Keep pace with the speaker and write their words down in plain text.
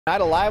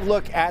Tonight, a live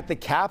look at the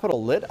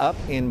Capitol lit up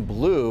in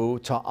blue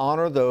to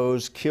honor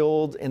those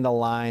killed in the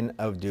line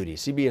of duty.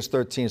 CBS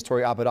 13's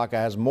Tori Apodaca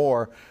has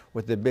more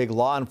with the big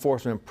law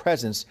enforcement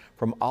presence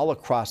from all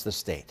across the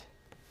state.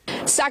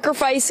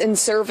 Sacrifice and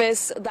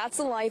service, that's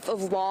the life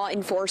of law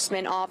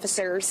enforcement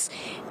officers.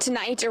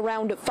 Tonight,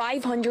 around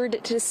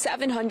 500 to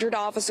 700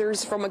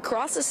 officers from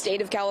across the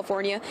state of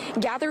California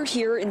gathered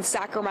here in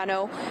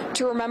Sacramento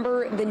to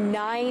remember the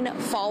 9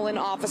 fallen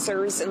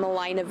officers in the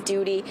line of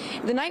duty.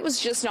 The night was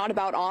just not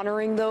about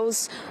honoring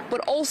those, but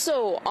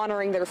also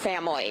honoring their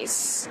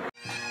families.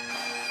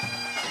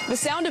 The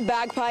sound of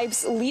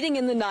bagpipes leading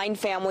in the 9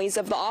 families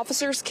of the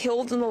officers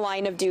killed in the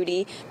line of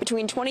duty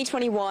between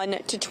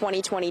 2021 to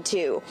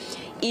 2022.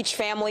 Each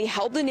family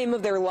held the name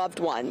of their loved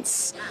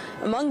ones.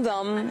 Among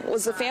them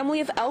was the family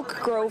of Elk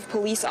Grove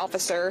police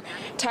officer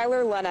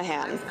Tyler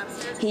Lenahan.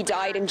 He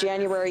died in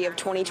January of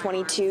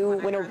 2022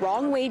 when a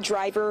wrong-way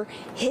driver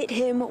hit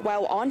him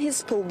while on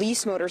his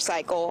police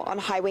motorcycle on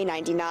Highway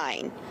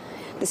 99.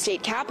 The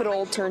state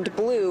capitol turned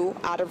blue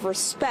out of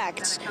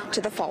respect to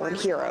the fallen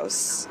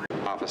heroes.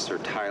 Officer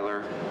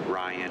Tyler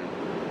Ryan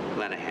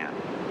Lenahan,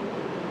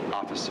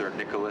 Officer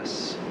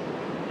Nicholas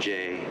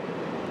J.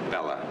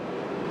 Bella,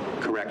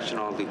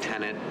 Correctional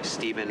Lieutenant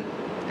Stephen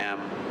M.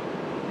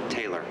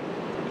 Taylor,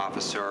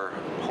 Officer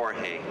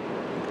Jorge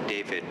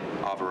David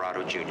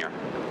Alvarado Jr.,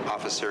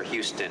 Officer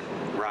Houston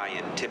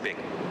Ryan Tipping.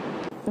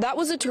 That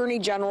was Attorney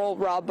General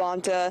Rob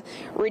Bonta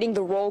reading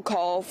the roll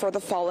call for the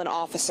fallen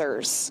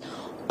officers.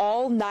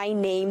 All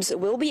 9 names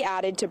will be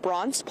added to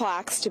bronze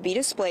plaques to be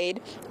displayed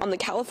on the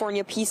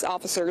California Peace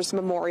Officers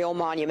Memorial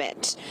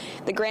Monument.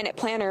 The granite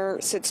planter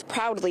sits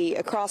proudly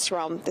across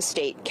from the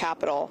state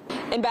capitol.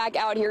 And back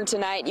out here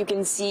tonight, you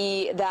can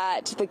see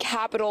that the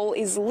Capitol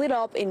is lit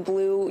up in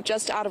blue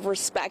just out of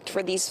respect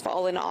for these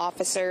fallen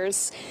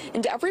officers.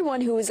 And everyone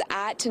who was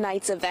at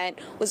tonight's event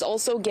was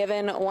also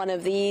given one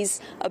of these,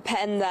 a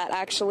pen that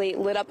actually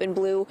lit up in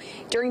blue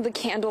during the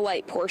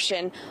candlelight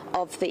portion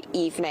of the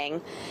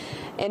evening.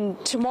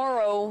 And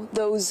tomorrow,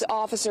 those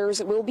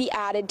officers will be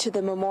added to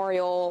the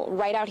memorial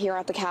right out here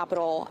at the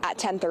Capitol at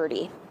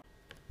 10:30.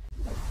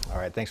 All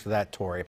right, thanks for that, Tori.